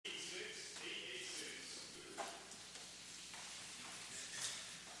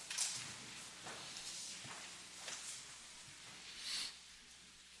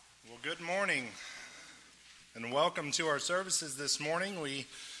Good morning and welcome to our services this morning. We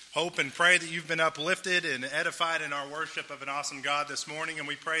hope and pray that you've been uplifted and edified in our worship of an awesome God this morning, and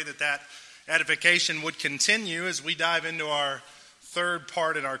we pray that that edification would continue as we dive into our third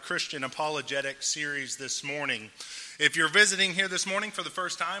part in our Christian apologetic series this morning. If you're visiting here this morning for the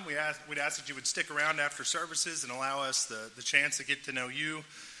first time, we'd ask that you would stick around after services and allow us the chance to get to know you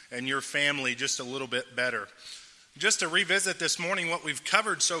and your family just a little bit better. Just to revisit this morning what we've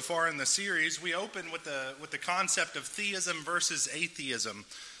covered so far in the series, we opened with the concept of theism versus atheism.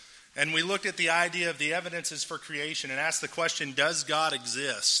 And we looked at the idea of the evidences for creation and asked the question, does God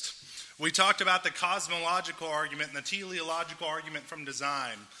exist? We talked about the cosmological argument and the teleological argument from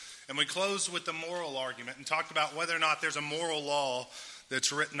design. And we closed with the moral argument and talked about whether or not there's a moral law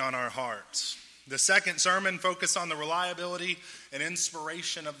that's written on our hearts. The second sermon focused on the reliability and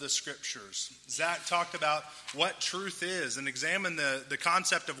inspiration of the Scriptures. Zach talked about what truth is and examined the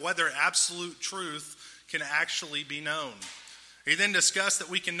concept of whether absolute truth can actually be known. He then discussed that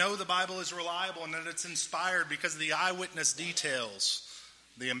we can know the Bible is reliable and that it's inspired because of the eyewitness details,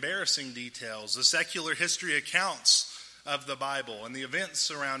 the embarrassing details, the secular history accounts of the Bible and the events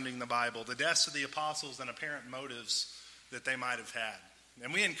surrounding the Bible, the deaths of the apostles and apparent motives that they might have had.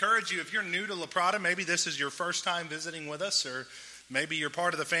 And we encourage you, if you're new to La Prada, maybe this is your first time visiting with us, or maybe you're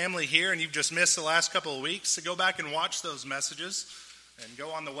part of the family here and you've just missed the last couple of weeks, to go back and watch those messages and go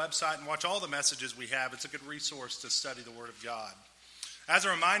on the website and watch all the messages we have. It's a good resource to study the Word of God. As a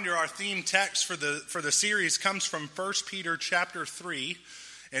reminder, our theme text for the series comes from 1 Peter chapter 3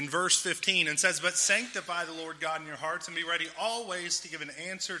 and verse 15, and says, "But sanctify the Lord God in your hearts, and be ready always to give an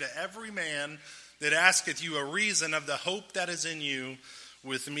answer to every man that asketh you a reason of the hope that is in you,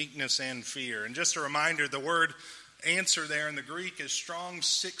 with meekness and fear." And just a reminder, the word answer there in the Greek is Strong's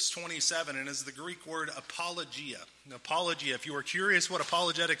 627 and is the Greek word apologia. Apologia, if you were curious what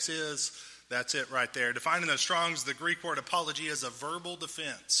apologetics is, that's it right there. Defined in the Strong's, the Greek word apologia is a verbal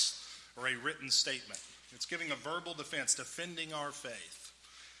defense or a written statement. It's giving a verbal defense, defending our faith.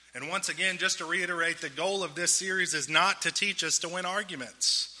 And once again, just to reiterate, the goal of this series is not to teach us to win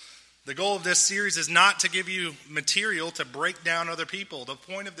arguments. The goal of this series is not to give you material to break down other people. The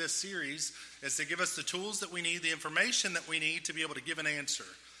point of this series is to give us the tools that we need, the information that we need to be able to give an answer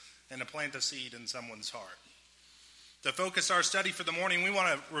and to plant a seed in someone's heart. To focus our study for the morning, we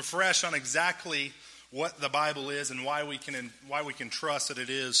want to refresh on exactly what the Bible is and why we can trust that it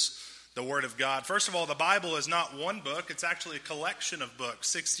is the Word of God. First of all, the Bible is not one book. It's actually a collection of books,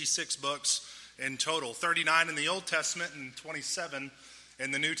 66 books in total, 39 in the Old Testament and 27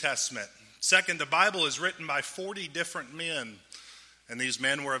 in the New Testament. Second, the Bible is written by 40 different men, and these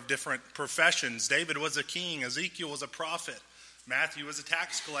men were of different professions. David was a king, Ezekiel was a prophet, Matthew was a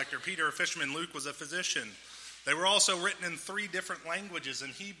tax collector, Peter a fisherman, Luke was a physician. They were also written in 3 different languages,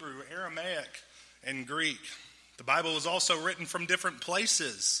 in Hebrew, Aramaic, and Greek. The Bible was also written from different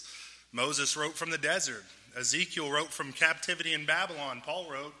places. Moses wrote from the desert. Ezekiel wrote from captivity in Babylon.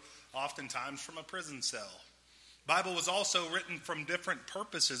 Paul wrote oftentimes from a prison cell. The Bible was also written from different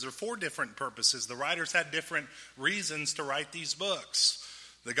purposes, or for different purposes. The writers had different reasons to write these books.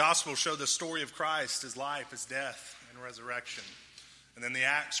 The Gospels show the story of Christ, his life, his death, and resurrection. And then the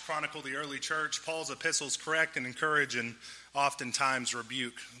Acts chronicle the early church. Paul's epistles correct and encourage and oftentimes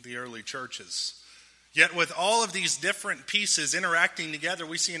rebuke the early churches. Yet with all of these different pieces interacting together,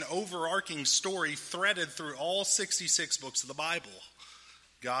 we see an overarching story threaded through all 66 books of the Bible.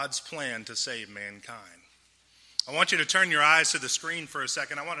 God's plan to save mankind. I want you to turn your eyes to the screen for a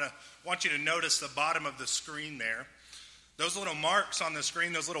second. I want you to notice the bottom of the screen there. Those little marks on the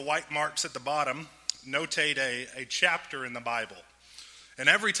screen, those little white marks at the bottom, notate a chapter in the Bible. And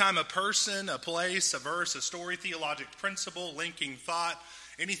every time a person, a place, a verse, a story, theologic principle, linking thought,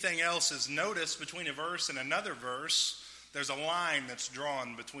 anything else is noticed between a verse and another verse, there's a line that's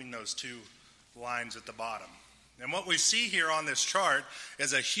drawn between those two lines at the bottom. And what we see here on this chart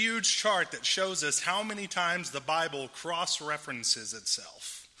is a huge chart that shows us how many times the Bible cross-references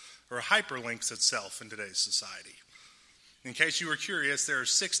itself or hyperlinks itself in today's society. In case you were curious, there are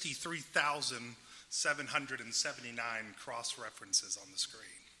 63,779 cross-references on the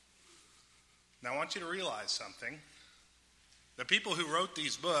screen. Now I want you to realize something. The people who wrote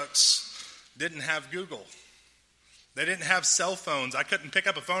these books didn't have Google. They didn't have cell phones. I couldn't pick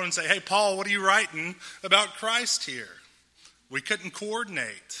up a phone and say, "Hey, Paul, what are you writing about Christ here?" We couldn't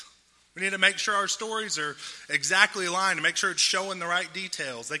coordinate. We need to make sure our stories are exactly aligned, to make sure it's showing the right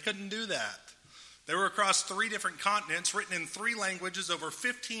details. They couldn't do that. They were across 3 different continents, written in 3 languages over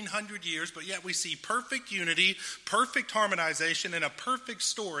 1,500 years, but yet we see perfect unity, perfect harmonization, and a perfect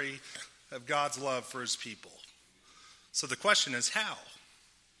story of God's love for his people. So the question is, how?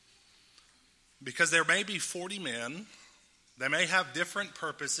 Because there may be 40 men, they may have different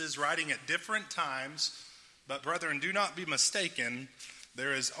purposes, writing at different times, but brethren, do not be mistaken,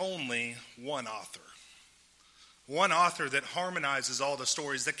 there is only one author. One author that harmonizes all the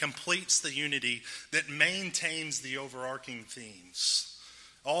stories, that completes the unity, that maintains the overarching themes.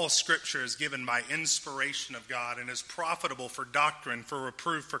 All Scripture is given by inspiration of God and is profitable for doctrine, for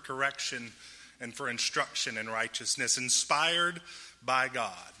reproof, for correction, and for instruction in righteousness, inspired by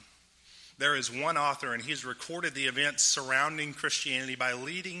God. There is one author, and he's recorded the events surrounding Christianity by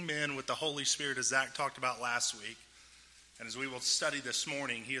leading men with the Holy Spirit, as Zach talked about last week. And as we will study this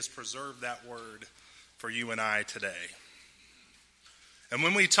morning, he has preserved that word for you and I today. And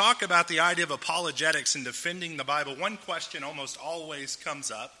when we talk about the idea of apologetics and defending the Bible, one question almost always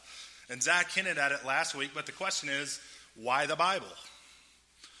comes up, and Zach hinted at it last week, but the question is, why the Bible?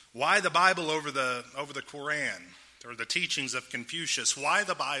 Why the Bible over the Quran or the teachings of Confucius? Why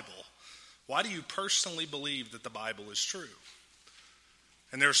the Bible? Why do you personally believe that the Bible is true?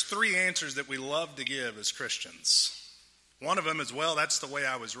 And there's three answers that we love to give as Christians. One of them is, well, that's the way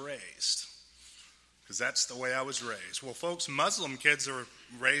I was raised. Because that's the way I was raised. Well, folks, Muslim kids are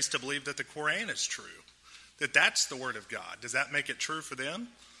raised to believe that the Quran is true, that that's the Word of God. Does that make it true for them?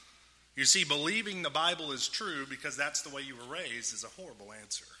 You see, believing the Bible is true because that's the way you were raised is a horrible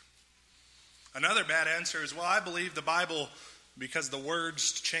answer. Another bad answer is, well, I believe the Bible because the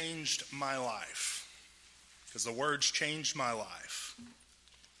words changed my life. Because the words changed my life.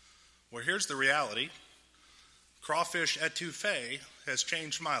 Well, here's the reality. Crawfish etouffee has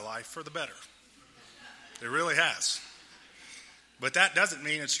changed my life for the better. It really has. But that doesn't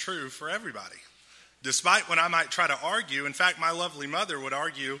mean it's true for everybody. Despite when I might try to argue, in fact, my lovely mother would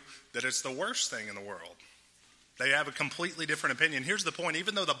argue that it's the worst thing in the world. They have a completely different opinion. Here's the point.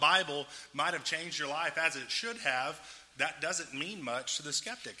 Even though the Bible might have changed your life as it should have, that doesn't mean much to the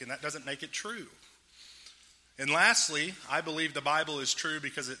skeptic, and that doesn't make it true. And lastly, I believe the Bible is true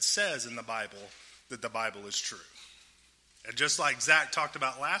because it says in the Bible that the Bible is true. And just like Zach talked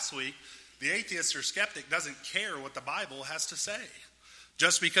about last week, the atheist or skeptic doesn't care what the Bible has to say.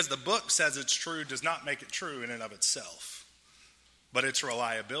 Just because the book says it's true does not make it true in and of itself. But its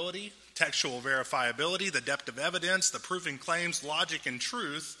reliability, textual verifiability, the depth of evidence, the proving claims, logic, and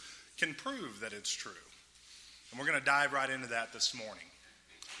truth can prove that it's true. And we're going to dive right into that this morning.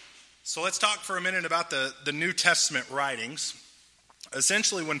 So let's talk for a minute about the New Testament writings.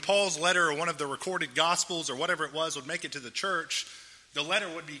 Essentially, when Paul's letter or one of the recorded Gospels or whatever it was would make it to the church, the letter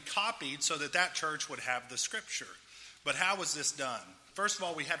would be copied so that that church would have the Scripture. But how was this done? First of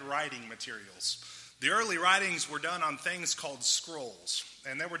all, we had writing materials. The early writings were done on things called scrolls.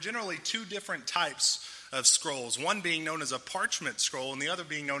 And there were generally two different types of scrolls, one being known as a parchment scroll and the other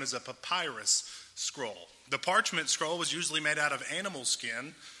being known as a papyrus scroll. The parchment scroll was usually made out of animal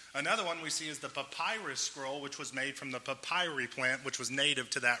skin. Another one we see is the papyrus scroll, which was made from the papyri plant, which was native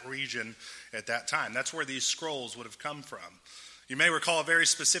to that region at that time. That's where these scrolls would have come from. You may recall a very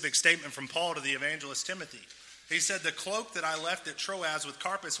specific statement from Paul to the evangelist Timothy. He said, "The cloak that I left at Troas with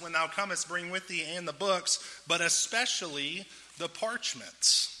Carpus, when thou comest, bring with thee and the books, but especially the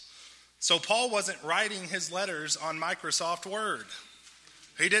parchments." So Paul wasn't writing his letters on Microsoft Word.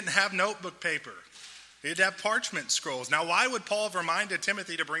 He didn't have notebook paper. He'd have parchment scrolls. Now, why would Paul have reminded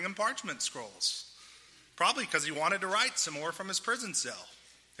Timothy to bring him parchment scrolls? Probably because he wanted to write some more from his prison cell.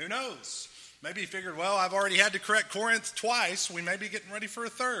 Who knows? Maybe he figured, well, I've already had to correct Corinth twice. We may be getting ready for a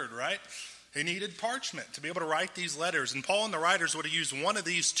third, right? He needed parchment to be able to write these letters. And Paul and the writers would have used one of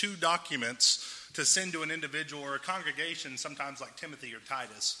these two documents to send to an individual or a congregation, sometimes like Timothy or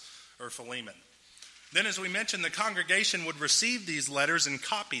Titus or Philemon. Then, as we mentioned, the congregation would receive these letters and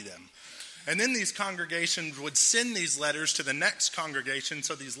copy them. And then these congregations would send these letters to the next congregation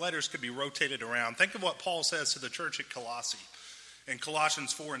so these letters could be rotated around. Think of what Paul says to the church at Colossae. In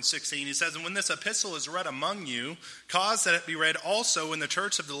Colossians 4:16, he says, "And when this epistle is read among you, cause that it be read also in the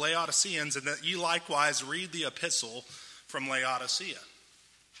church of the Laodiceans, and that ye likewise read the epistle from Laodicea."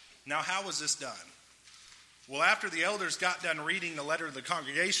 Now, how was this done? Well, after the elders got done reading the letter to the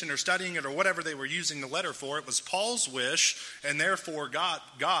congregation or studying it or whatever they were using the letter for, it was Paul's wish, and therefore God,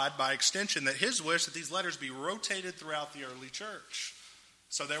 by extension, that his wish that these letters be rotated throughout the early church.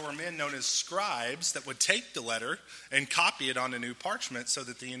 So there were men known as scribes that would take the letter and copy it on a new parchment so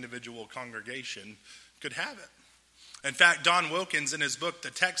that the individual congregation could have it. In fact, Don Wilkins, in his book, The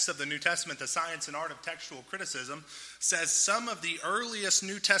Text of the New Testament, The Science and Art of Textual Criticism, says some of the earliest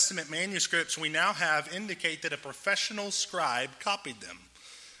New Testament manuscripts we now have indicate that a professional scribe copied them.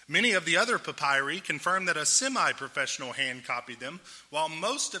 Many of the other papyri confirm that a semi-professional hand copied them, while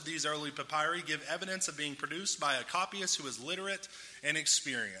most of these early papyri give evidence of being produced by a copyist who is literate and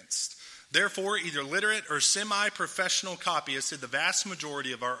experienced. Therefore, either literate or semi-professional copyists did the vast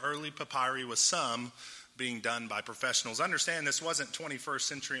majority of our early papyri, with some being done by professionals. Understand, this wasn't 21st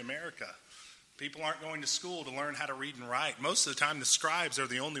century America. People aren't going to school to learn how to read and write. Most of the time, the scribes are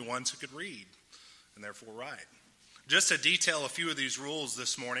the only ones who could read and therefore write. Just to detail a few of these rules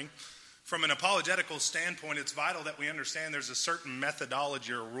this morning, from an apologetical standpoint, it's vital that we understand there's a certain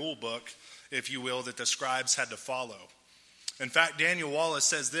methodology or rule book, if you will, that the scribes had to follow. In fact, Daniel Wallace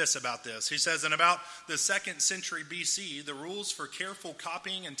says this about this. He says, in about the 2nd century BC, the rules for careful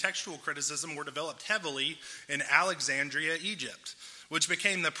copying and textual criticism were developed heavily in Alexandria, Egypt, which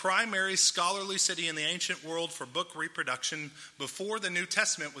became the primary scholarly city in the ancient world for book reproduction before the New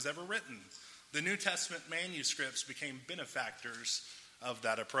Testament was ever written. The New Testament manuscripts became benefactors of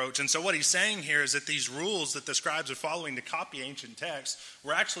that approach. And so what he's saying here is that these rules that the scribes are following to copy ancient texts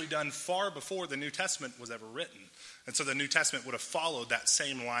were actually done far before the New Testament was ever written. And so the New Testament would have followed that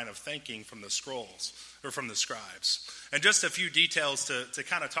same line of thinking from the scrolls, or from the scribes. And just a few details to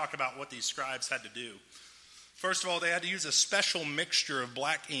kind of talk about what these scribes had to do. First of all, they had to use a special mixture of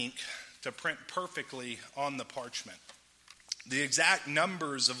black ink to print perfectly on the parchment. The exact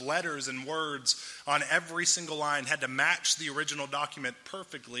numbers of letters and words on every single line had to match the original document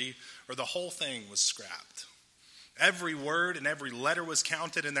perfectly, or the whole thing was scrapped. Every word and every letter was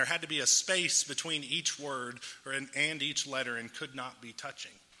counted, and there had to be a space between each word and each letter, and could not be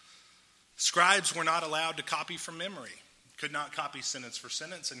touching. Scribes were not allowed to copy from memory, could not copy sentence for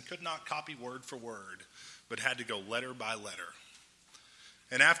sentence, and could not copy word for word, but had to go letter by letter.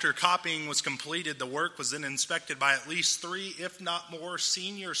 And after copying was completed, the work was then inspected by at least 3, if not more,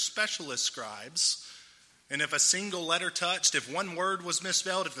 senior specialist scribes. And if a single letter touched, if one word was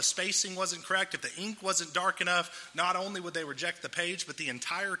misspelled, if the spacing wasn't correct, if the ink wasn't dark enough, not only would they reject the page, but the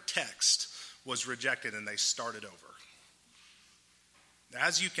entire text was rejected, and they started over.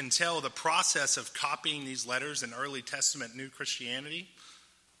 As you can tell, the process of copying these letters in early Testament New Christianity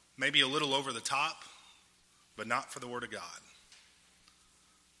may be a little over the top, but not for the Word of God.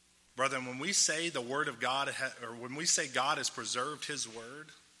 Brethren, when we say the Word of God, or when we say God has preserved His Word,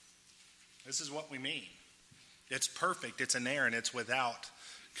 this is what we mean. It's perfect, it's inerrant, it's without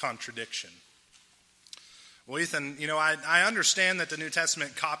contradiction. Well, Ethan, I understand that the New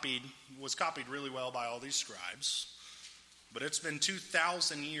Testament was copied really well by all these scribes, but it's been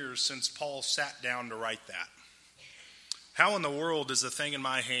 2,000 years since Paul sat down to write that. How in the world is the thing in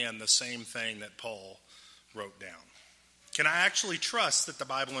my hand the same thing that Paul wrote down? Can I actually trust that the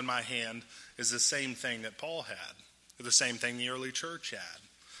Bible in my hand is the same thing that Paul had, or the same thing the early church had?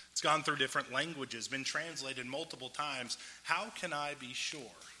 It's gone through different languages, been translated multiple times. How can I be sure?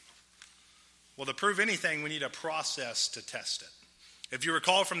 Well, to prove anything, we need a process to test it. If you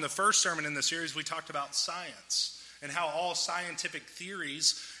recall from the first sermon in the series, we talked about science and how all scientific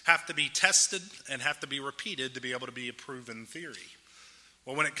theories have to be tested and have to be repeated to be able to be a proven theory.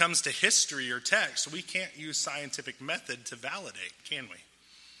 Well, when it comes to history or text, we can't use scientific method to validate, can we?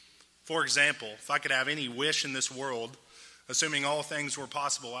 For example, if I could have any wish in this world, assuming all things were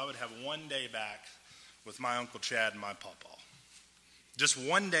possible, I would have one day back with my Uncle Chad and my pawpaw. Just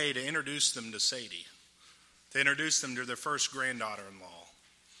one day to introduce them to Sadie, to introduce them to their first granddaughter-in-law,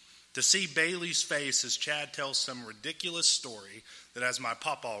 to see Bailey's face as Chad tells some ridiculous story that has my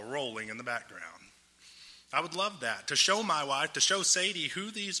pawpaw rolling in the background. I would love that, to show my wife, to show Sadie who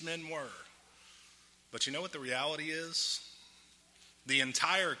these men were. But you know what the reality is? The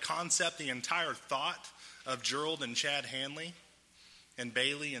entire concept, the entire thought of Gerald and Chad Hanley and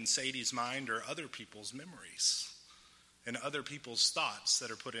Bailey and Sadie's mind are other people's memories and other people's thoughts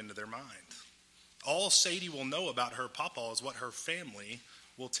that are put into their mind. All Sadie will know about her pawpaw is what her family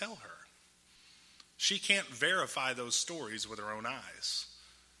will tell her. She can't verify those stories with her own eyes,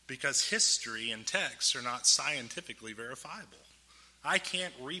 because history and texts are not scientifically verifiable. I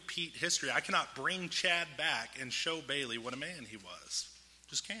can't repeat history. I cannot bring Chad back and show Bailey what a man he was.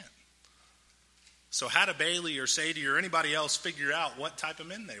 Just can't. So how do Bailey or Sadie or anybody else figure out what type of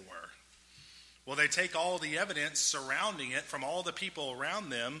men they were? Well, they take all the evidence surrounding it from all the people around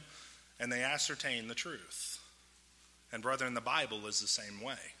them, and they ascertain the truth. And brethren, the Bible is the same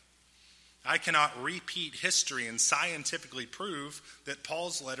way. I cannot repeat history and scientifically prove that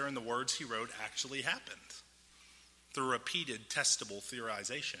Paul's letter and the words he wrote actually happened through repeated testable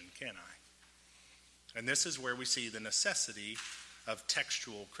theorization, can I? And this is where we see the necessity of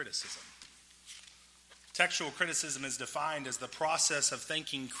textual criticism. Textual criticism is defined as the process of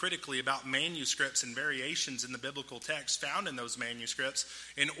thinking critically about manuscripts and variations in the biblical text found in those manuscripts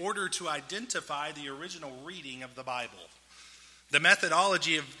in order to identify the original reading of the Bible. The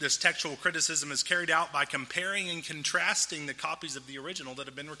methodology of this textual criticism is carried out by comparing and contrasting the copies of the original that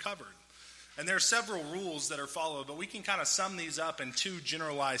have been recovered. And there are several rules that are followed, but we can kind of sum these up in two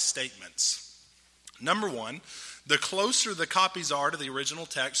generalized statements. Number one, the closer the copies are to the original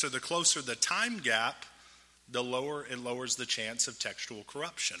text, or the closer the time gap, the lower it lowers the chance of textual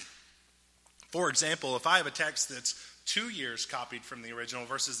corruption. For example, if I have a text that's 2 years copied from the original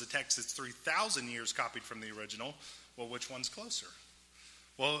versus the text that's 3,000 years copied from the original, well, which one's closer?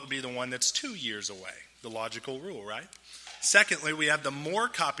 Well, it would be the one that's 2 years away, the logical rule, right? Secondly, we have the more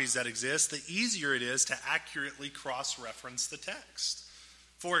copies that exist, the easier it is to accurately cross-reference the text.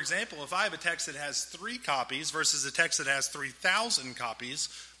 For example, if I have a text that has 3 copies versus a text that has 3,000 copies,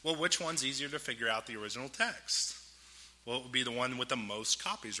 well, which one's easier to figure out the original text? Well, it would be the one with the most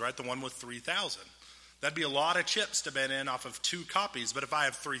copies, right? The one with 3,000. That'd be a lot of chips to bet in off of 2 copies, but if I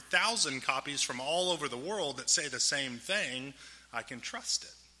have 3,000 copies from all over the world that say the same thing, I can trust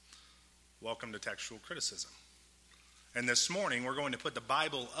it. Welcome to textual criticism. And this morning, we're going to put the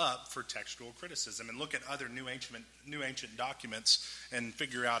Bible up for textual criticism and look at other New Ancient documents and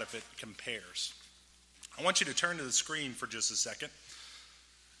figure out if it compares. I want you to turn to the screen for just a second.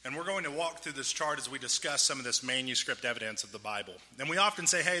 And we're going to walk through this chart as we discuss some of this manuscript evidence of the Bible. And we often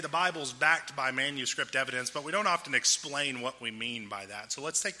say, hey, the Bible's backed by manuscript evidence, but we don't often explain what we mean by that. So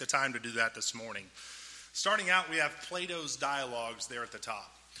let's take the time to do that this morning. Starting out, we have Plato's Dialogues there at the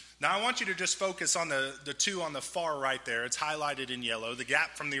top. Now, I want you to just focus on the two on the far right there. It's highlighted in yellow, the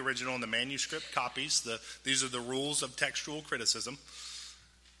gap from the original and the manuscript copies. These are the rules of textual criticism.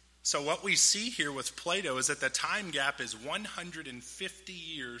 So what we see here with Plato is that the time gap is 150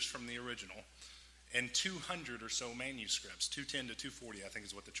 years from the original and 200 or so manuscripts, 210 to 240, I think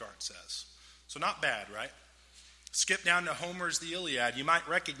is what the chart says. So not bad, right? Skip down to Homer's The Iliad. You might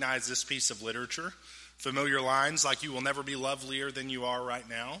recognize this piece of literature. Familiar lines like "you will never be lovelier than you are right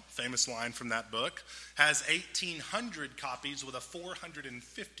now," famous line from that book, has 1,800 copies with a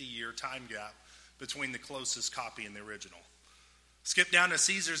 450-year time gap between the closest copy and the original. Skip down to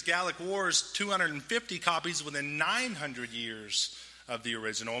Caesar's Gallic Wars, 250 copies within 900 years of the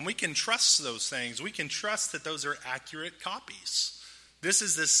original. And we can trust those things. We can trust that those are accurate copies. This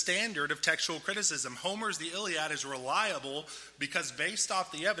is the standard of textual criticism. Homer's The Iliad is reliable because based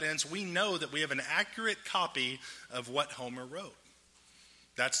off the evidence, we know that we have an accurate copy of what Homer wrote.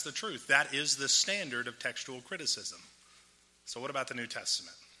 That's the truth. That is the standard of textual criticism. So what about the New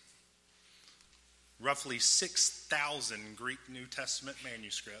Testament? Roughly 6,000 Greek New Testament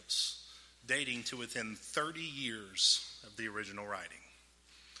manuscripts dating to within 30 years of the original writing.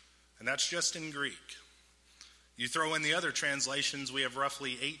 And that's just in Greek. You throw in the other translations, we have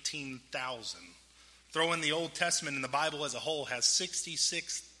roughly 18,000. Throw in the Old Testament, and the Bible as a whole has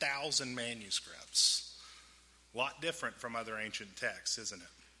 66,000 manuscripts. A lot different from other ancient texts, isn't it?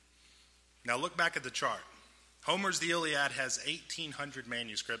 Now look back at the chart. Homer's The Iliad has 1,800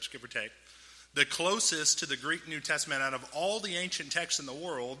 manuscripts, give or take. The closest to the Greek New Testament out of all the ancient texts in the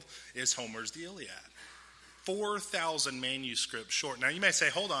world is Homer's The Iliad. 4,000 manuscripts short. Now you may say,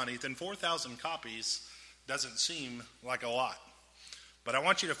 hold on, Ethan, 4,000 copies doesn't seem like a lot. But I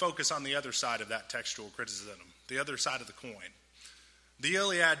want you to focus on the other side of that textual criticism, the other side of the coin. The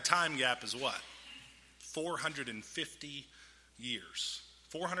Iliad time gap is what? 450 years.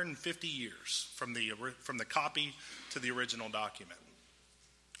 450 years from the copy to the original document.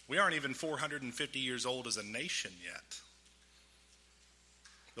 We aren't even 450 years old as a nation yet.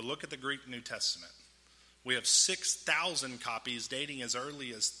 But look at the Greek New Testament. We have 6,000 copies dating as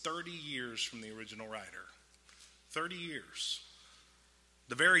early as 30 years from the original writer. 30 years.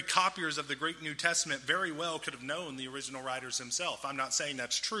 The very copiers of the Greek New Testament very well could have known the original writers himself. I'm not saying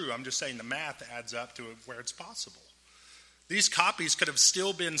that's true. I'm just saying the math adds up to where it's possible. These copies could have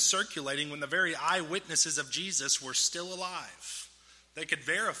still been circulating when the very eyewitnesses of Jesus were still alive. They could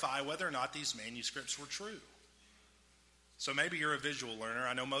verify whether or not these manuscripts were true. So maybe you're a visual learner.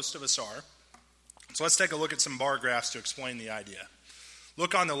 I know most of us are. So let's take a look at some bar graphs to explain the idea.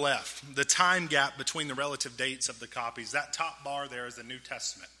 Look on the left, the time gap between the relative dates of the copies. That top bar there is the New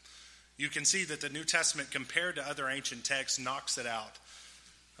Testament. You can see that the New Testament, compared to other ancient texts, knocks it out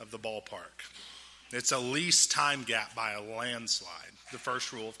of the ballpark. It's a least time gap by a landslide, the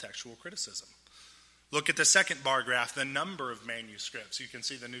first rule of textual criticism. Look at the second bar graph, the number of manuscripts. You can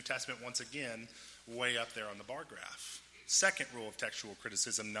see the New Testament, once again, way up there on the bar graph. Second rule of textual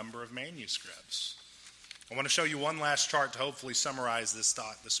criticism, number of manuscripts. I want to show you one last chart to hopefully summarize this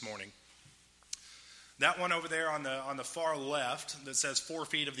thought this morning. That one over there on the far left that says 4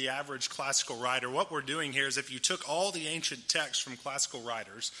 feet of the average classical writer, what we're doing here is if you took all the ancient texts from classical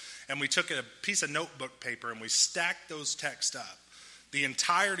writers and we took a piece of notebook paper and we stacked those texts up, the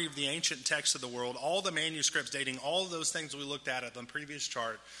entirety of the ancient texts of the world, all the manuscripts dating all of those things we looked at the previous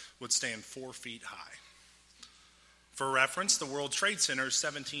chart, would stand 4 feet high. For reference, the World Trade Center is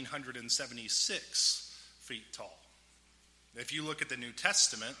 1,776 feet tall. If you look at the New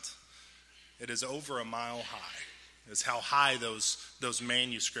Testament, it is over a mile high. Is how high those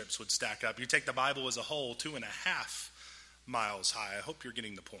manuscripts would stack up. You take the Bible as a whole, 2.5 miles high. I hope you're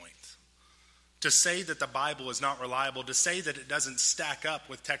getting the point. To say that the Bible is not reliable, to say that it doesn't stack up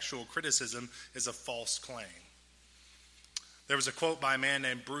with textual criticism, is a false claim. There was a quote by a man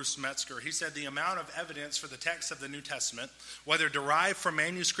named Bruce Metzger. He said, "The amount of evidence for the text of the New Testament, whether derived from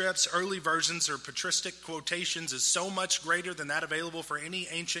manuscripts, early versions, or patristic quotations, is so much greater than that available for any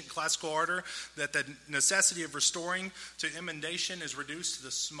ancient classical order that the necessity of restoring to emendation is reduced to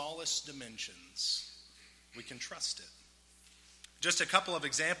the smallest dimensions. We can trust it." Just a couple of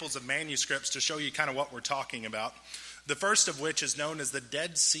examples of manuscripts to show you kind of what we're talking about. The first of which is known as the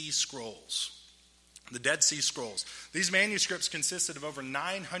Dead Sea Scrolls. The Dead Sea Scrolls. These manuscripts consisted of over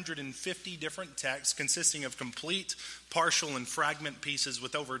 950 different texts consisting of complete, partial, and fragment pieces,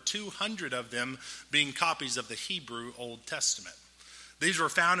 with over 200 of them being copies of the Hebrew Old Testament. These were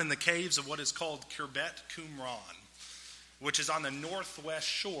found in the caves of what is called Khirbet Qumran, which is on the northwest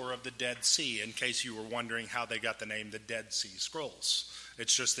shore of the Dead Sea, in case you were wondering how they got the name the Dead Sea Scrolls.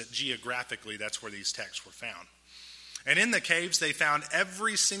 It's just that geographically that's where these texts were found. And in the caves, they found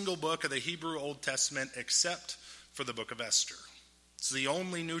every single book of the Hebrew Old Testament except for the book of Esther. It's the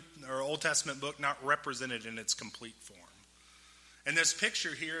only New or Old Testament book not represented in its complete form. And this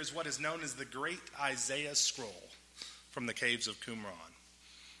picture here is what is known as the Great Isaiah Scroll from the caves of Qumran.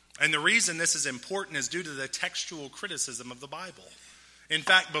 And the reason this is important is due to the textual criticism of the Bible. In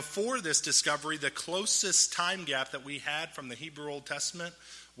fact, before this discovery, the closest time gap that we had from the Hebrew Old Testament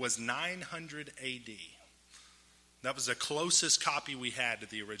was 900 AD. That was the closest copy we had to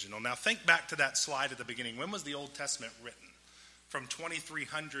the original. Now think back to that slide at the beginning. When was the Old Testament written? From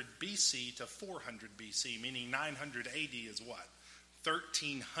 2300 BC to 400 BC, meaning 900 AD is what?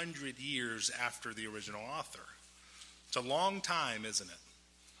 1,300 years after the original author. It's a long time, isn't it?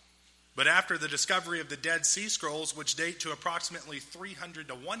 But after the discovery of the Dead Sea Scrolls, which date to approximately 300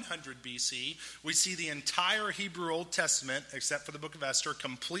 to 100 BC, we see the entire Hebrew Old Testament, except for the book of Esther,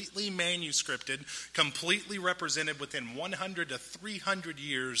 completely manuscripted, completely represented within 100 to 300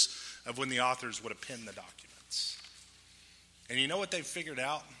 years of when the authors would have penned the documents. And you know what they've figured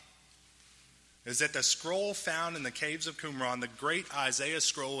out? Is that the scroll found in the caves of Qumran, the Great Isaiah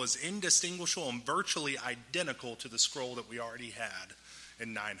Scroll, is indistinguishable and virtually identical to the scroll that we already had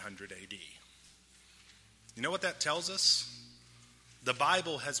in 900 AD. You know what that tells us? The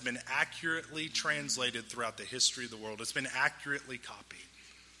Bible has been accurately translated throughout the history of the world. It's been accurately copied.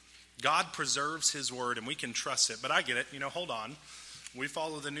 God preserves his word and we can trust it. But I get it. Hold on. We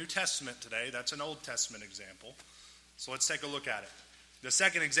follow the New Testament today. That's an Old Testament example. So let's take a look at it. The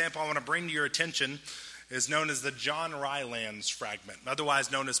second example I want to bring to your attention is known as the John Rylands fragment,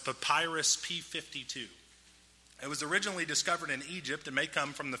 otherwise known as Papyrus P52. It was originally discovered in Egypt and may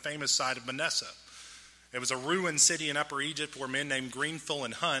come from the famous site of Manasseh. It was a ruined city in Upper Egypt where men named Greenfield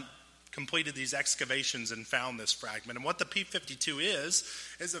and Hunt completed these excavations and found this fragment. And what the P52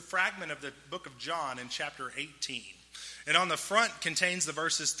 is a fragment of the book of John in chapter 18. And on the front contains the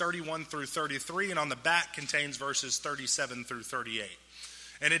verses 31 through 33, and on the back contains verses 37 through 38.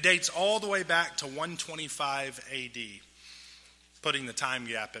 And it dates all the way back to 125 AD, putting the time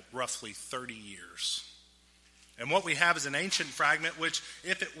gap at roughly 30 years. And what we have is an ancient fragment, which,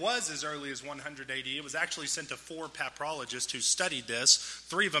 if it was as early as 100 AD, it was actually sent to 4 papyrologists who studied this.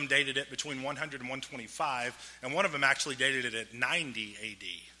 3 of them dated it between 100 and 125, and one of them actually dated it at 90 AD.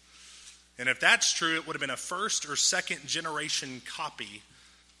 And if that's true, it would have been a first or second generation copy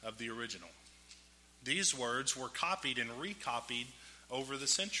of the original. These words were copied and recopied over the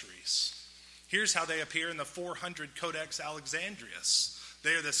centuries. Here's how they appear in the 400 Codex Alexandrinus.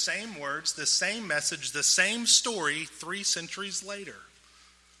 They are the same words, the same message, the same story 3 centuries later.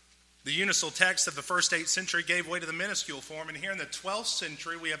 The uncial text of the first 8th century gave way to the minuscule form, and here in the 12th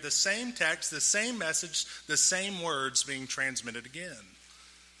century we have the same text, the same message, the same words being transmitted again.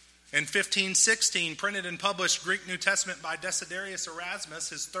 In 1516, printed and published Greek New Testament by Desiderius Erasmus,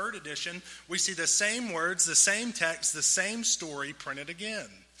 his 3rd edition, we see the same words, the same text, the same story printed again.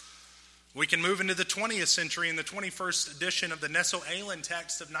 We can move into the 20th century in the 21st edition of the Neso-Alan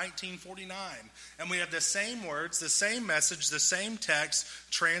text of 1949. And we have the same words, the same message, the same text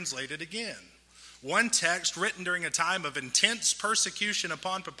translated again. One text written during a time of intense persecution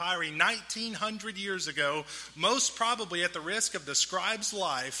upon papyri 1900 years ago, most probably at the risk of the scribe's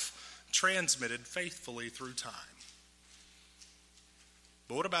life, transmitted faithfully through time.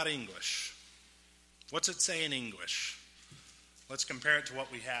 But what about English? What's it say in English? Let's compare it to what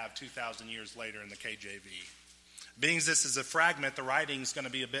we have 2,000 years later in the KJV. Being this is a fragment, the writing's going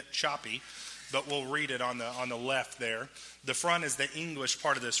to be a bit choppy, but we'll read it on the left there. The front is the English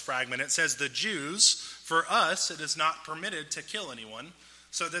part of this fragment. It says, "The Jews, for us it is not permitted to kill anyone,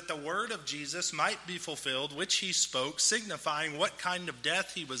 so that the word of Jesus might be fulfilled, which he spoke, signifying what kind of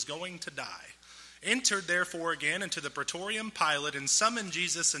death he was going to die. Entered therefore again into the praetorium Pilate, and summoned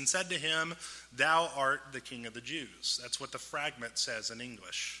Jesus, and said to him, 'Thou art the King of the Jews.'" That's what the fragment says in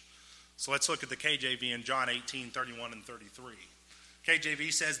English. So let's look at the KJV in John 18:31 and 33. KJV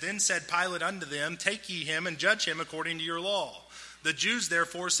says, "Then said Pilate unto them, Take ye him, and judge him according to your law. The Jews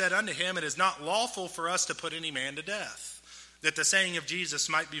therefore said unto him, It is not lawful for us to put any man to death, that the saying of Jesus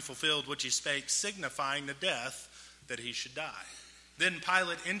might be fulfilled, which he spake, signifying the death that he should die. Then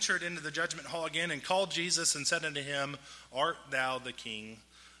Pilate entered into the judgment hall again, and called Jesus, and said unto him, Art thou the King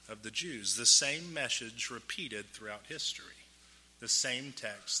of the Jews?" The same message repeated throughout history. The same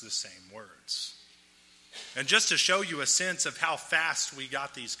text, the same words. And just to show you a sense of how fast we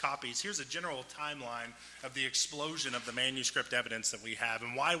got these copies, here's a general timeline of the explosion of the manuscript evidence that we have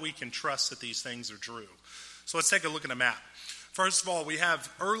and why we can trust that these things are true. So let's take a look at a map. First of all, we have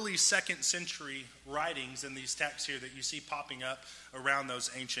early 2nd century writings in these texts here that you see popping up around those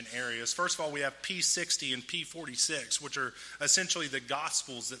ancient areas. First of all, we have P60 and P46, which are essentially the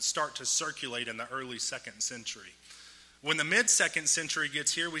Gospels that start to circulate in the early 2nd century. When the mid-2nd century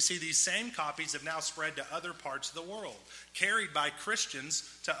gets here, we see these same copies have now spread to other parts of the world, carried by Christians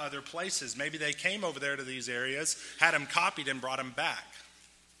to other places. Maybe they came over there to these areas, had them copied, and brought them back.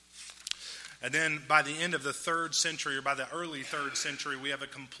 And then by the end of the 3rd century, or by the early 3rd century, we have a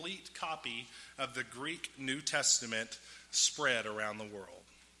complete copy of the Greek New Testament spread around the world.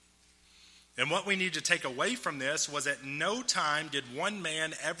 And what we need to take away from this was at no time did one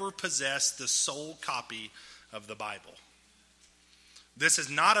man ever possess the sole copy of the Bible. This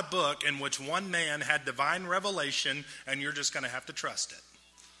is not a book in which one man had divine revelation and you're just going to have to trust it.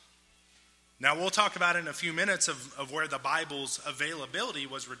 Now, we'll talk about in a few minutes of where the Bible's availability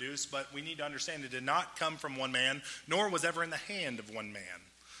was reduced, but we need to understand it did not come from one man, nor was ever in the hand of one man.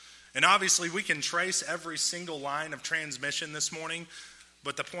 And obviously, we can trace every single line of transmission this morning,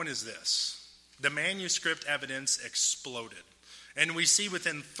 but the point is this. The manuscript evidence exploded. And we see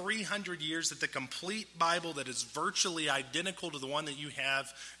within 300 years that the complete Bible that is virtually identical to the one that you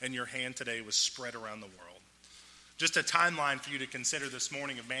have in your hand today was spread around the world. Just a timeline for you to consider this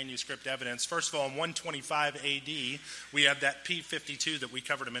morning of manuscript evidence. First of all, in 125 AD, we have that P52 that we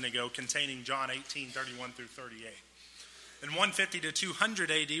covered a minute ago containing John 18:31 through 38. In 150 to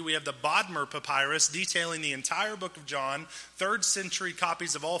 200 AD, we have the Bodmer Papyrus detailing the entire book of John, 3rd century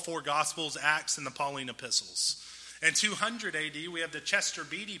copies of all 4 Gospels, Acts, and the Pauline epistles. In 200 AD, we have the Chester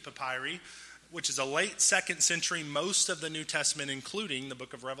Beatty Papyri, which is a late 2nd century, most of the New Testament, including the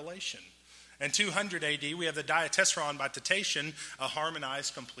book of Revelation. In 200 AD, we have the Diatessaron by Tatian, a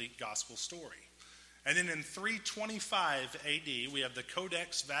harmonized, complete gospel story. And then in 325 AD, we have the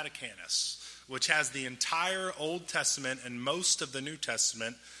Codex Vaticanus, which has the entire Old Testament and most of the New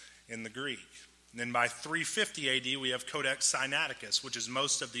Testament in the Greek. And then by 350 AD, we have Codex Sinaiticus, which is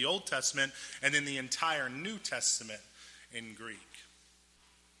most of the Old Testament, and then the entire New Testament in Greek.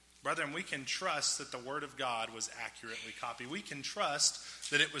 Brethren, we can trust that the Word of God was accurately copied. We can trust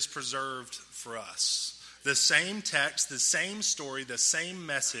that it was preserved for us. The same text, the same story, the same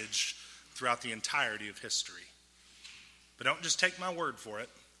message throughout the entirety of history. But don't just take my word for it.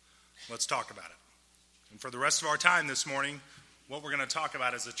 Let's talk about it. And for the rest of our time this morning, what we're going to talk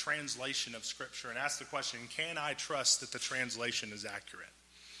about is a translation of Scripture and ask the question, can I trust that the translation is accurate?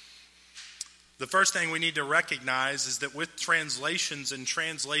 The first thing we need to recognize is that with translations and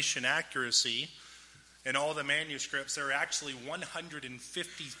translation accuracy in all the manuscripts, there are actually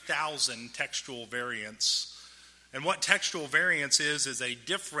 150,000 textual variants. And what textual variance is a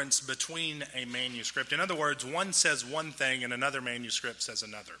difference between a manuscript. In other words, one says one thing and another manuscript says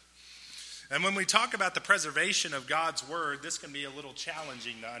another. And when we talk about the preservation of God's Word, this can be a little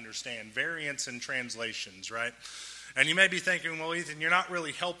challenging to understand. Variants and translations, right? And you may be thinking, well, Ethan, you're not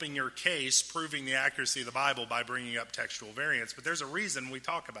really helping your case proving the accuracy of the Bible by bringing up textual variants. But there's a reason we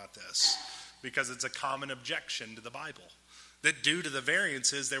talk about this, because it's a common objection to the Bible. That due to the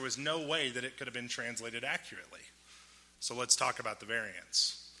variances, there was no way that it could have been translated accurately. So let's talk about the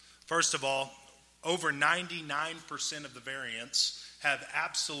variants. First of all, over 99% of the variants have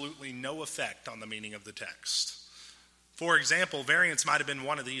absolutely no effect on the meaning of the text. For example, variants might have been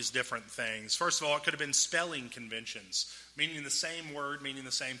one of these different things. First of all, it could have been spelling conventions, meaning the same word, meaning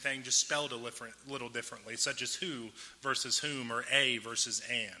the same thing, just spelled a little differently, such as who versus whom, or a versus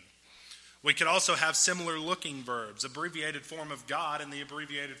an. We could also have similar looking verbs. Abbreviated form of God and the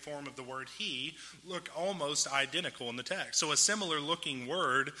abbreviated form of the word he look almost identical in the text. So a similar looking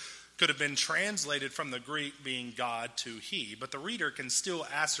word could have been translated from the Greek being God to he, but the reader can still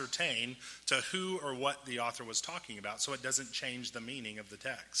ascertain to who or what the author was talking about, so it doesn't change the meaning of the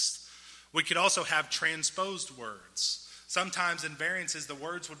text. We could also have transposed words. Sometimes in variances, the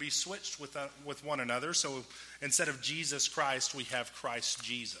words would be switched with one another, so instead of Jesus Christ, we have Christ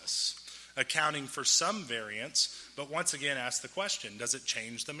Jesus, accounting for some variance, but once again ask the question, does it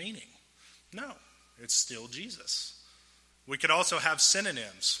change the meaning? No, it's still Jesus. We could also have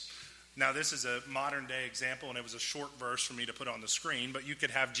synonyms. Now, this is a modern day example, and it was a short verse for me to put on the screen, but you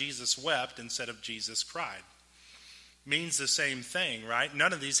could have Jesus wept instead of Jesus cried. Means the same thing, right?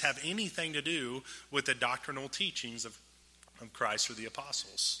 None of these have anything to do with the doctrinal teachings of Christ or the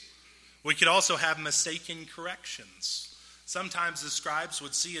apostles. We could also have mistaken corrections. Sometimes the scribes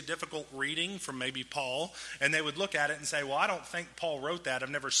would see a difficult reading from maybe Paul, and they would look at it and say, well, I don't think Paul wrote that. I've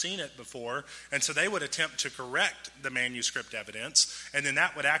never seen it before. And so they would attempt to correct the manuscript evidence, and then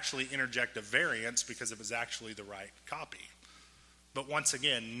that would actually interject a variance because it was actually the right copy. But once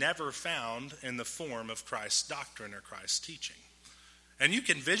again, never found in the form of Christ's doctrine or Christ's teaching. And you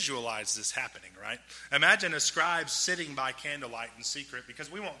can visualize this happening, right? Imagine a scribe sitting by candlelight in secret,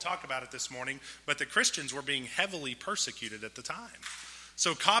 because we won't talk about it this morning, but the Christians were being heavily persecuted at the time.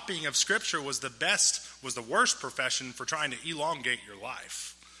 So copying of Scripture was the worst profession for trying to elongate your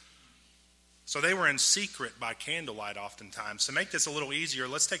life. So they were in secret by candlelight oftentimes. To make this a little easier,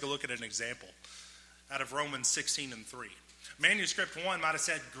 let's take a look at an example out of Romans 16:3. Manuscript 1 might have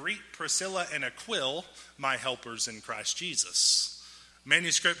said, greet Priscilla and Aquila, my helpers in Christ Jesus.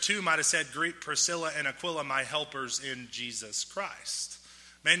 Manuscript 2 might have said, greet Priscilla and Aquila, my helpers in Jesus Christ.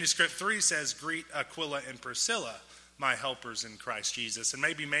 Manuscript 3 says, greet Aquila and Priscilla, my helpers in Christ Jesus. And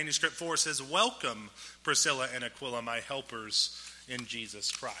maybe manuscript 4 says, welcome Priscilla and Aquila, my helpers in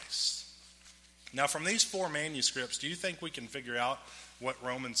Jesus Christ. Now, from these four manuscripts, do you think we can figure out what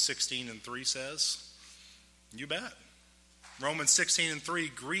Romans 16:3 says? You bet. Romans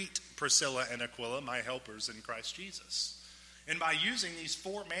 16:3, greet Priscilla and Aquila, my helpers in Christ Jesus. And by using these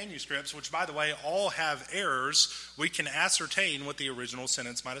four manuscripts, which, by the way, all have errors, we can ascertain what the original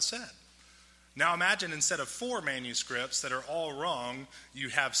sentence might have said. Now imagine instead of four manuscripts that are all wrong, you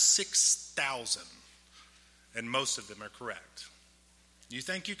have 6,000, and most of them are correct. You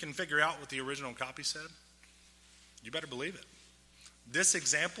think you can figure out what the original copy said? You better believe it. This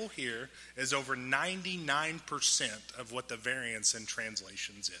example here is over 99% of what the variance in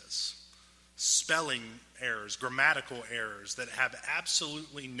translations is. Spelling errors, grammatical errors that have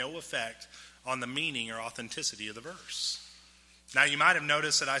absolutely no effect on the meaning or authenticity of the verse. Now, you might have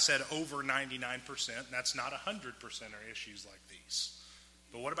noticed that I said over 99%. That's not 100% are issues like these.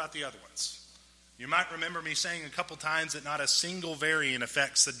 But what about the other ones? You might remember me saying a couple times that not a single variant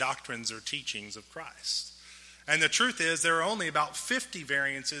affects the doctrines or teachings of Christ. And the truth is, there are only about 50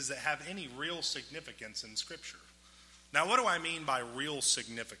 variances that have any real significance in Scripture. Now, what do I mean by real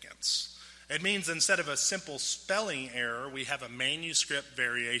significance? It means instead of a simple spelling error, we have a manuscript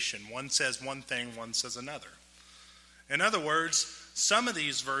variation. One says one thing, one says another. In other words, some of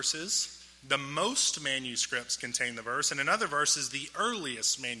these verses, the most manuscripts contain the verse, and in other verses, the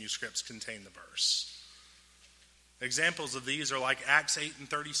earliest manuscripts contain the verse. Examples of these are like Acts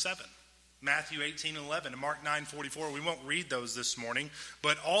 8:37. Matthew 18:11 and Mark 9:44. We won't read those this morning,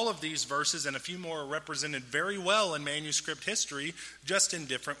 but all of these verses and a few more are represented very well in manuscript history, just in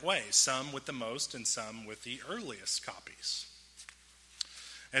different ways, some with the most and some with the earliest copies.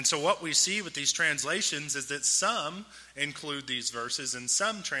 And so what we see with these translations is that some include these verses and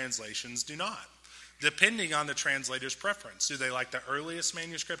some translations do not, depending on the translator's preference. Do they like the earliest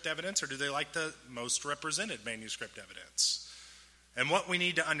manuscript evidence, or do they like the most represented manuscript evidence? And what we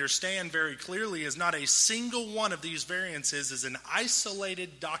need to understand very clearly is not a single one of these variances is an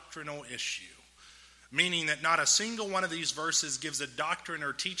isolated doctrinal issue, meaning that not a single one of these verses gives a doctrine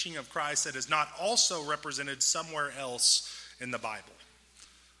or teaching of Christ that is not also represented somewhere else in the Bible.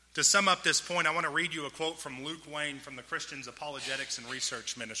 To sum up this point, I want to read you a quote from Luke Wayne from the Christian's Apologetics and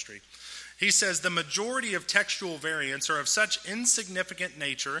Research Ministry. He says, the majority of textual variants are of such insignificant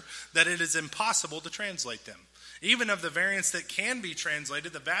nature that it is impossible to translate them. Even of the variants that can be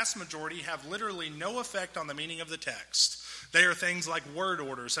translated, the vast majority have literally no effect on the meaning of the text. They are things like word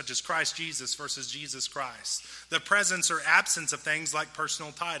orders, such as Christ Jesus versus Jesus Christ. The presence or absence of things like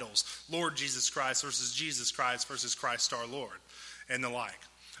personal titles, Lord Jesus Christ versus Christ our Lord, and the like.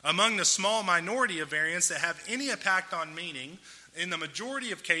 Among the small minority of variants that have any impact on meaning, in the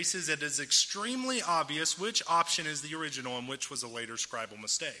majority of cases, it is extremely obvious which option is the original and which was a later scribal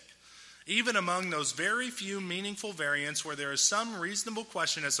mistake. Even among those very few meaningful variants where there is some reasonable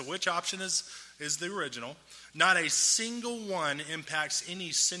question as to which option is the original, not a single one impacts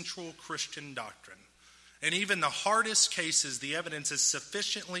any central Christian doctrine. In even the hardest cases, the evidence is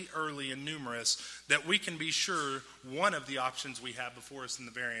sufficiently early and numerous that we can be sure one of the options we have before us in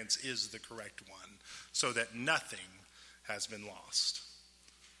the variants is the correct one, so that nothing has been lost.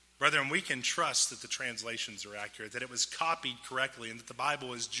 Brethren, we can trust that the translations are accurate, that it was copied correctly, and that the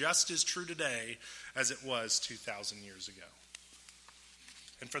Bible is just as true today as it was 2,000 years ago.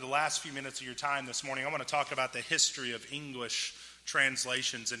 And for the last few minutes of your time this morning, I want to talk about the history of English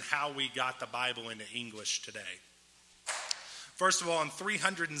translations and how we got the Bible into English today. First of all, in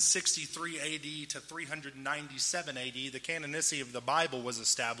 363 AD to 397 AD, the canonicity of the Bible was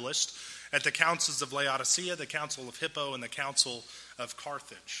established at the councils of Laodicea, the Council of Hippo, and the Council of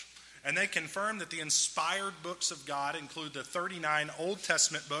Carthage. And they confirmed that the inspired books of God include the 39 Old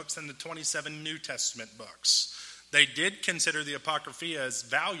Testament books and the 27 New Testament books. They did consider the Apocrypha as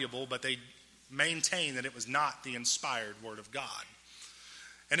valuable, but they maintained that it was not the inspired Word of God.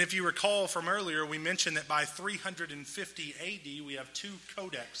 And if you recall from earlier, we mentioned that by 350 AD, we have two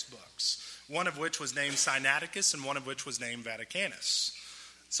codex books, one of which was named Sinaiticus and one of which was named Vaticanus.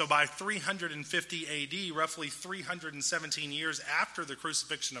 So by 350 AD, roughly 317 years after the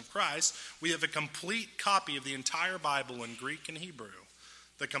crucifixion of Christ, we have a complete copy of the entire Bible in Greek and Hebrew,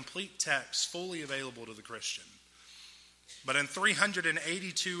 the complete text fully available to the Christian. But in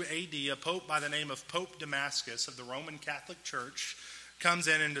 382 AD, a pope by the name of Pope Damascus of the Roman Catholic Church comes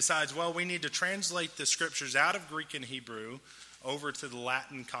in and decides, well, we need to translate the scriptures out of Greek and Hebrew over to the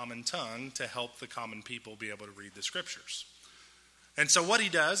Latin common tongue to help the common people be able to read the scriptures. And so what he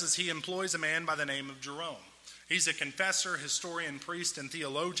does is he employs a man by the name of Jerome. He's a confessor, historian, priest, and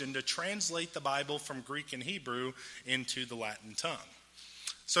theologian to translate the Bible from Greek and Hebrew into the Latin tongue.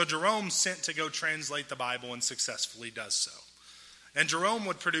 So Jerome's sent to go translate the Bible and successfully does so. And Jerome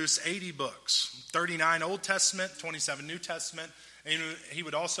would produce 80 books, 39 Old Testament, 27 New Testament, and he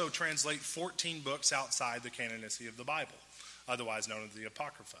would also translate 14 books outside the canonicity of the Bible, otherwise known as the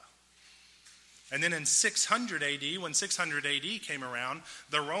Apocrypha. And then in 600 AD, when 600 AD came around,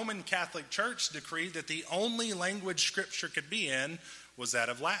 the Roman Catholic Church decreed that the only language Scripture could be in was that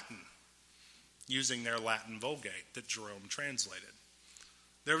of Latin, using their Latin Vulgate that Jerome translated.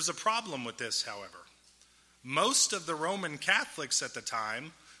 There was a problem with this, however. Most of the Roman Catholics at the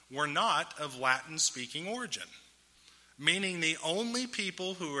time were not of Latin-speaking origin, meaning the only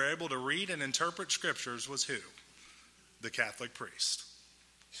people who were able to read and interpret Scriptures was who? The Catholic priest.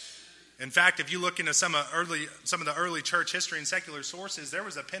 In fact, if you look into some of the early church history and secular sources, there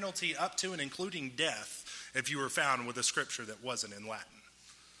was a penalty up to and including death if you were found with a scripture that wasn't in Latin.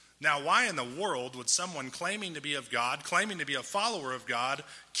 Now, why in the world would someone claiming to be of God, claiming to be a follower of God,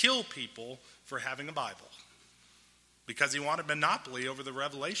 kill people for having a Bible? Because he wanted monopoly over the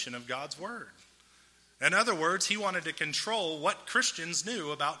revelation of God's Word. In other words, he wanted to control what Christians knew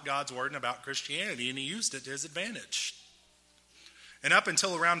about God's Word and about Christianity, and he used it to his advantage. And up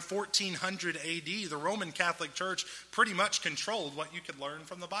until around 1400 AD, the Roman Catholic Church pretty much controlled what you could learn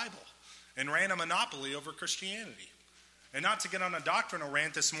from the Bible and ran a monopoly over Christianity. And not to get on a doctrinal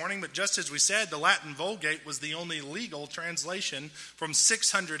rant this morning, but just as we said, the Latin Vulgate was the only legal translation from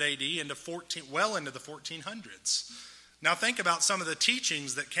 600 AD into well into the 1400s. Now think about some of the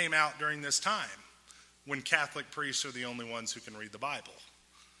teachings that came out during this time when Catholic priests are the only ones who can read the Bible.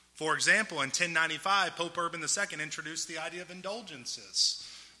 For example, in 1095, Pope Urban II introduced the idea of indulgences,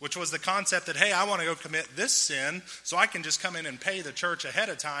 which was the concept that, hey, I want to go commit this sin, so I can just come in and pay the church ahead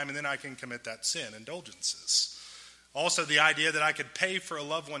of time, and then I can commit that sin, indulgences. Also, the idea that I could pay for a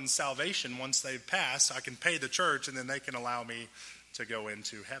loved one's salvation once they've passed. I can pay the church, and then they can allow me to go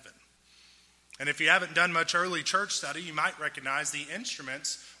into heaven. And if you haven't done much early church study, you might recognize the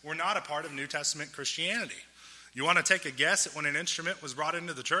instruments were not a part of New Testament Christianity. You want to take a guess at when an instrument was brought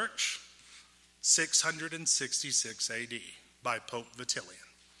into the church? 666 AD by Pope Vitilian.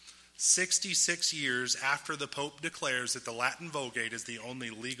 66 years after the Pope declares that the Latin Vulgate is the only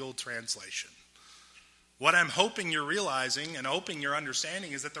legal translation. What I'm hoping you're realizing and hoping you're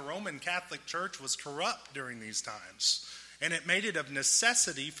understanding is that the Roman Catholic Church was corrupt during these times, and it made it of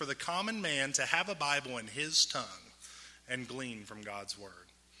necessity for the common man to have a Bible in his tongue and glean from God's Word.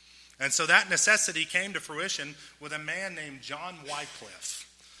 And so that necessity came to fruition with a man named John Wycliffe.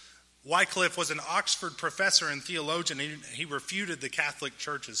 Wycliffe was an Oxford professor and theologian. He refuted the Catholic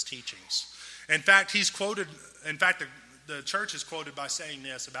Church's teachings. In fact, the church is quoted by saying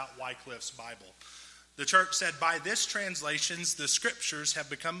this about Wycliffe's Bible. The church said, "By this translations, the scriptures have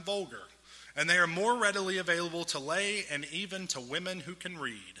become vulgar, and they are more readily available to lay and even to women who can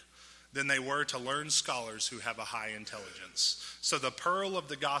read than they were to learned scholars who have a high intelligence. So the pearl of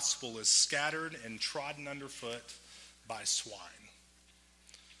the gospel is scattered and trodden underfoot by swine."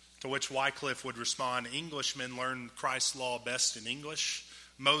 To which Wycliffe would respond, "Englishmen learn Christ's law best in English.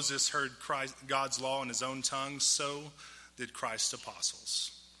 Moses heard God's law in his own tongue, so did Christ's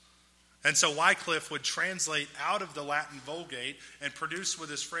apostles." And so Wycliffe would translate out of the Latin Vulgate and produce with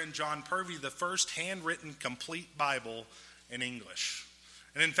his friend John Purvey the first handwritten complete Bible in English.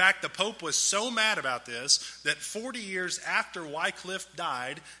 And in fact, the Pope was so mad about this that 40 years after Wycliffe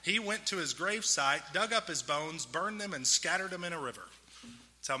died, he went to his gravesite, dug up his bones, burned them, and scattered them in a river.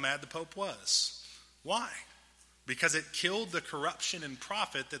 That's how mad the Pope was. Why? Because it killed the corruption and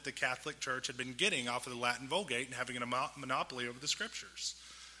profit that the Catholic Church had been getting off of the Latin Vulgate and having a monopoly over the scriptures.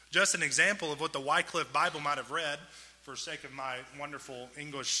 Just an example of what the Wycliffe Bible might have read, for sake of my wonderful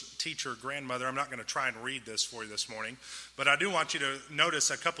English teacher grandmother, I'm not going to try and read this for you this morning, but I do want you to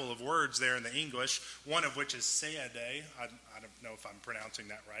notice a couple of words there in the English, one of which is seade. I don't know if I'm pronouncing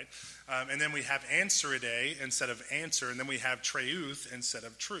that right. And then we have answeride instead of answer, and then we have treuth instead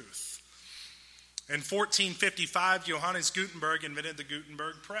of truth. In 1455, Johannes Gutenberg invented the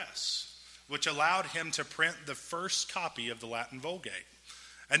Gutenberg press, which allowed him to print the first copy of the Latin Vulgate.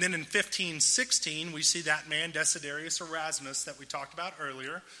 And then in 1516, we see that man, Desiderius Erasmus, that we talked about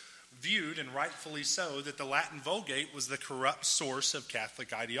earlier, viewed, and rightfully so, that the Latin Vulgate was the corrupt source of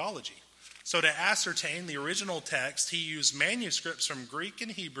Catholic ideology. So to ascertain the original text, he used manuscripts from Greek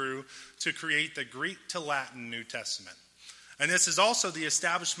and Hebrew to create the Greek to Latin New Testament. And this is also the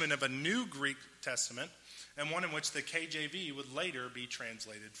establishment of a new Greek Testament, and one in which the KJV would later be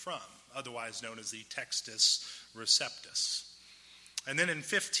translated from, otherwise known as the Textus Receptus. And then in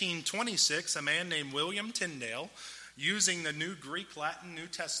 1526, a man named William Tyndale, using the new Greek-Latin New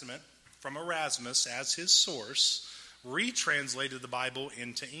Testament from Erasmus as his source, retranslated the Bible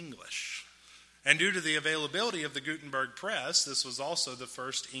into English. And due to the availability of the Gutenberg press, this was also the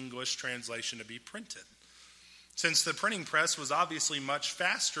first English translation to be printed. Since the printing press was obviously much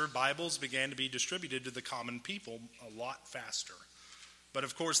faster, Bibles began to be distributed to the common people a lot faster. But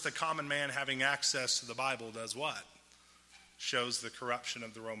of course, the common man having access to the Bible does what? Shows the corruption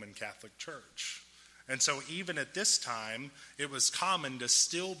of the Roman Catholic Church. And so even at this time, it was common to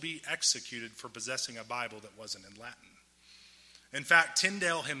still be executed for possessing a Bible that wasn't in Latin. In fact,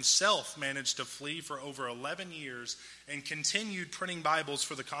 Tyndale himself managed to flee for over 11 years and continued printing Bibles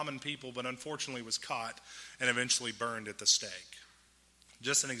for the common people, but unfortunately was caught and eventually burned at the stake.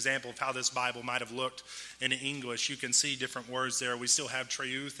 Just an example of how this Bible might have looked in English. You can see different words there. We still have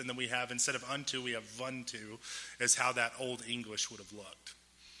treuth, and then we have, instead of unto, we have vuntu, is how that old English would have looked.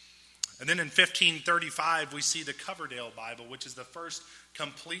 And then in 1535, we see the Coverdale Bible, which is the first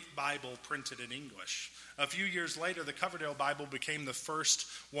complete Bible printed in English. A few years later, the Coverdale Bible became the first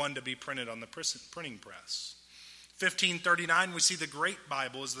one to be printed on the printing press. 1539, we see the Great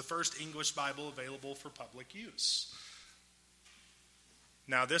Bible as the first English Bible available for public use.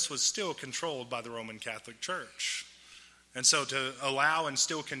 Now, this was still controlled by the Roman Catholic Church. And so to allow and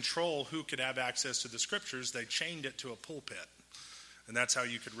still control who could have access to the scriptures, they chained it to a pulpit. And that's how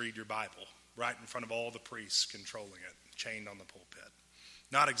you could read your Bible, right in front of all the priests controlling it, chained on the pulpit.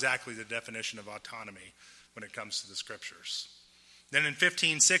 Not exactly the definition of autonomy when it comes to the scriptures. Then in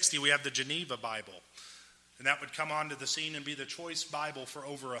 1560, we have the Geneva Bible. And that would come onto the scene and be the choice Bible for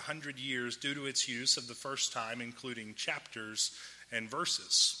over 100 years due to its use of the first time, including chapters and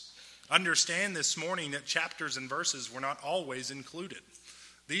verses. Understand this morning that chapters and verses were not always included.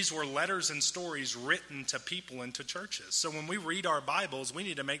 These were letters and stories written to people and to churches. So when we read our Bibles, we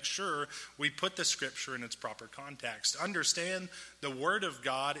need to make sure we put the scripture in its proper context. Understand the Word of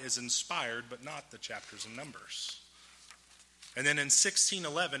God is inspired, but not the chapters and numbers. And then in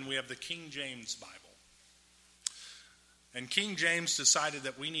 1611, we have the King James Bible. And King James decided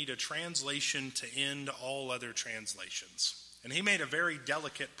that we need a translation to end all other translations. And he made a very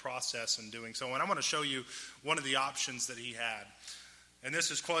delicate process in doing so. And I want to show you one of the options that he had. And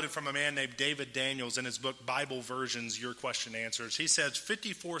this is quoted from a man named David Daniels in his book, Bible Versions, Your Question Answers. He says,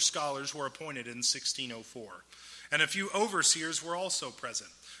 54 scholars were appointed in 1604. And a few overseers were also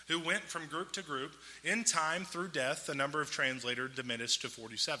present, who went from group to group. In time, through death, the number of translators diminished to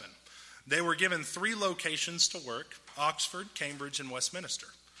 47. They were given 3 locations to work: Oxford, Cambridge, and Westminster.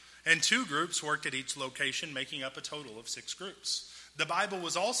 And 2 groups worked at each location, making up a total of 6 groups. The Bible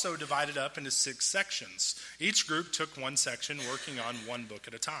was also divided up into 6 sections. Each group took one section, working on one book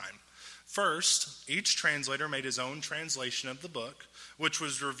at a time. First, each translator made his own translation of the book, which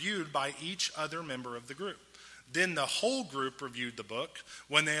was reviewed by each other member of the group. Then the whole group reviewed the book.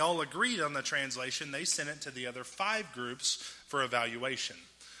 When they all agreed on the translation, they sent it to the other 5 groups for evaluation.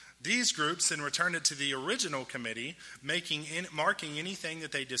 These groups then returned it to the original committee, marking anything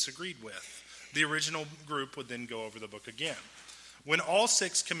that they disagreed with. The original group would then go over the book again. When all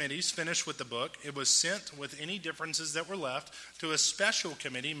 6 committees finished with the book, it was sent with any differences that were left to a special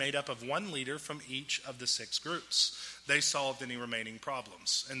committee made up of 1 leader from each of the 6 groups. They solved any remaining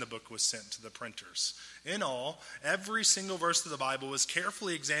problems, and the book was sent to the printers. In all, every single verse of the Bible was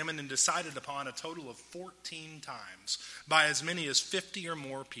carefully examined and decided upon a total of 14 times by as many as 50 or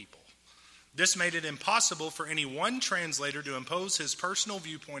more people. This made it impossible for any one translator to impose his personal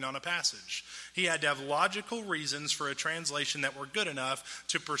viewpoint on a passage. He had to have logical reasons for a translation that were good enough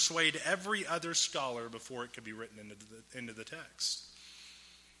to persuade every other scholar before it could be written into the text.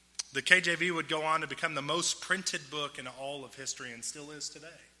 The KJV would go on to become the most printed book in all of history and still is today.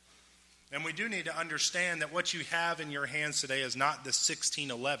 And we do need to understand that what you have in your hands today is not the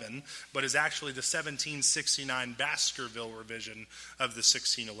 1611, but is actually the 1769 Baskerville revision of the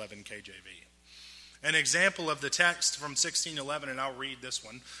 1611 KJV. An example of the text from 1611, and I'll read this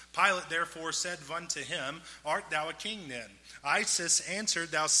one. Pilate therefore said unto him, Art thou a king then? Isis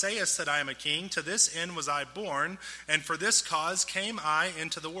answered, Thou sayest that I am a king. To this end was I born, and for this cause came I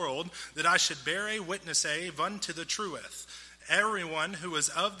into the world, that I should bear a witness unto the truth. Everyone who is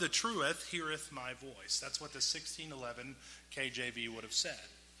of the truth heareth my voice. That's what the 1611 KJV would have said.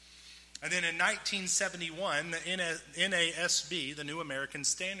 And then in 1971, the NASB, the New American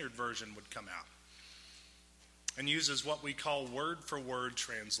Standard Version, would come out and uses what we call word-for-word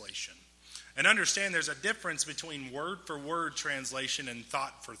translation. And understand there's a difference between word-for-word translation and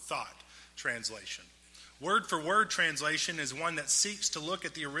thought-for-thought translation. Word-for-word translation is one that seeks to look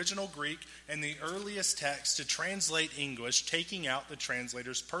at the original Greek and the earliest text to translate English, taking out the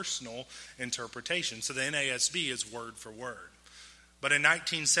translator's personal interpretation. So the NASB is word-for-word. But in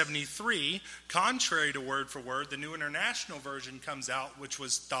 1973, contrary to word-for-word, the New International Version comes out, which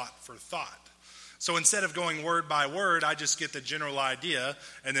was thought-for-thought. So instead of going word by word, I just get the general idea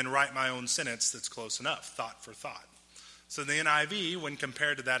and then write my own sentence that's close enough, thought for thought. So the NIV, when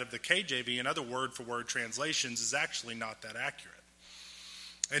compared to that of the KJV and other word-for-word translations, is actually not that accurate.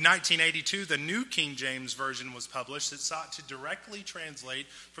 In 1982, the New King James Version was published. It sought to directly translate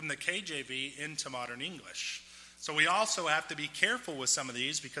from the KJV into modern English. So we also have to be careful with some of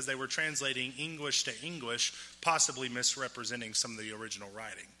these because they were translating English to English, possibly misrepresenting some of the original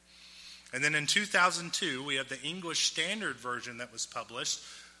writing. And then in 2002, we have the English Standard Version that was published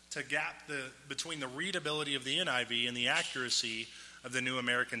to gap between the readability of the NIV and the accuracy of the New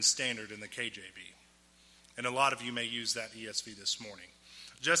American Standard and the KJV. And a lot of you may use that ESV this morning.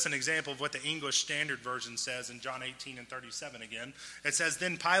 Just an example of what the English Standard Version says in John 18:37 again. It says,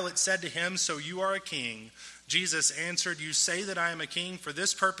 Then Pilate said to him, So you are a king? Jesus answered, You say that I am a king. For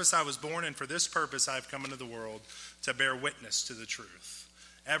this purpose I was born, and for this purpose I have come into the world, to bear witness to the truth.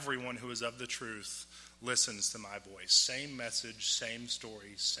 Everyone who is of the truth listens to my voice. Same message, same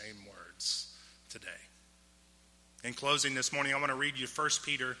story, same words today. In closing this morning, I want to read you 1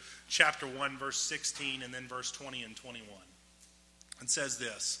 Peter chapter 1, verse 16, and then verse 20 and 21. It says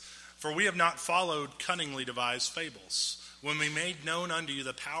this, For we have not followed cunningly devised fables, when we made known unto you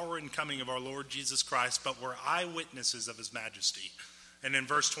the power and coming of our Lord Jesus Christ, but were eyewitnesses of his majesty. And in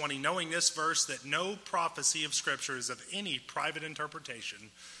verse 20, knowing this verse, that no prophecy of Scripture is of any private interpretation,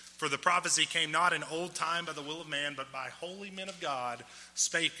 for the prophecy came not in old time by the will of man, but by holy men of God,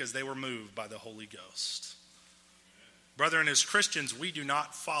 spake as they were moved by the Holy Ghost. Brethren, as Christians, we do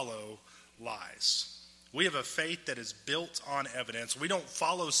not follow lies. We have a faith that is built on evidence. We don't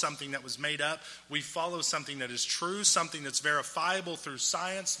follow something that was made up. We follow something that is true, something that's verifiable through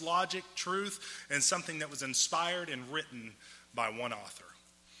science, logic, truth, and something that was inspired and written by one author.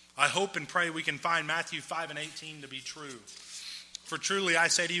 I hope and pray we can find Matthew 5:18 to be true. For truly I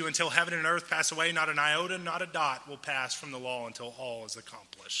say to you, until heaven and earth pass away, not an iota, not a dot will pass from the law until all is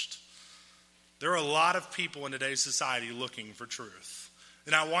accomplished. There are a lot of people in today's society looking for truth.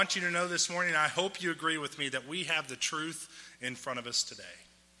 And I want you to know this morning, and I hope you agree with me, that we have the truth in front of us today.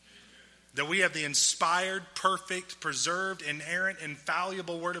 That we have the inspired, perfect, preserved, inerrant,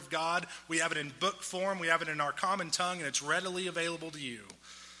 infallible Word of God. We have it in book form. We have it in our common tongue, and it's readily available to you.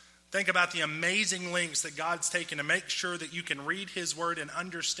 Think about the amazing lengths that God's taken to make sure that you can read his word and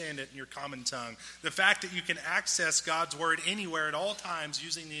understand it in your common tongue. The fact that you can access God's word anywhere at all times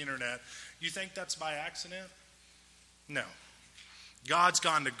using the internet, you think that's by accident? No. God's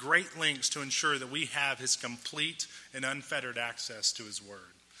gone to great lengths to ensure that we have his complete and unfettered access to his word.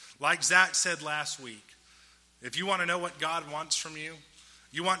 Like Zach said last week, if you want to know what God wants from you,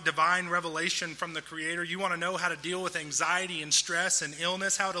 you want divine revelation from the Creator, you want to know how to deal with anxiety and stress and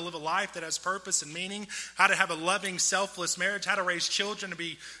illness, how to live a life that has purpose and meaning, how to have a loving, selfless marriage, how to raise children to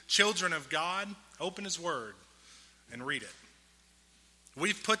be children of God, open his word and read it.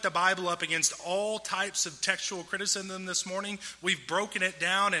 We've put the Bible up against all types of textual criticism this morning. We've broken it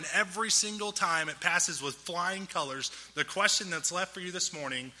down, and every single time it passes with flying colors. The question that's left for you this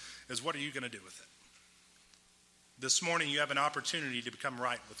morning is, what are you going to do with it? This morning you have an opportunity to become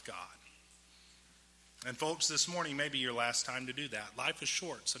right with God. And folks, this morning may be your last time to do that. Life is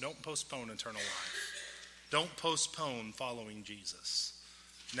short, so don't postpone eternal life. Don't postpone following Jesus.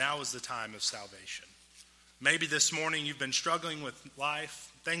 Now is the time of salvation. Maybe this morning you've been struggling with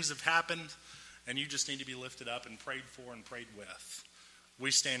life. Things have happened, and you just need to be lifted up and prayed for and prayed with.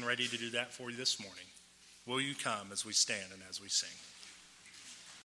 We stand ready to do that for you this morning. Will you come as we stand and as we sing?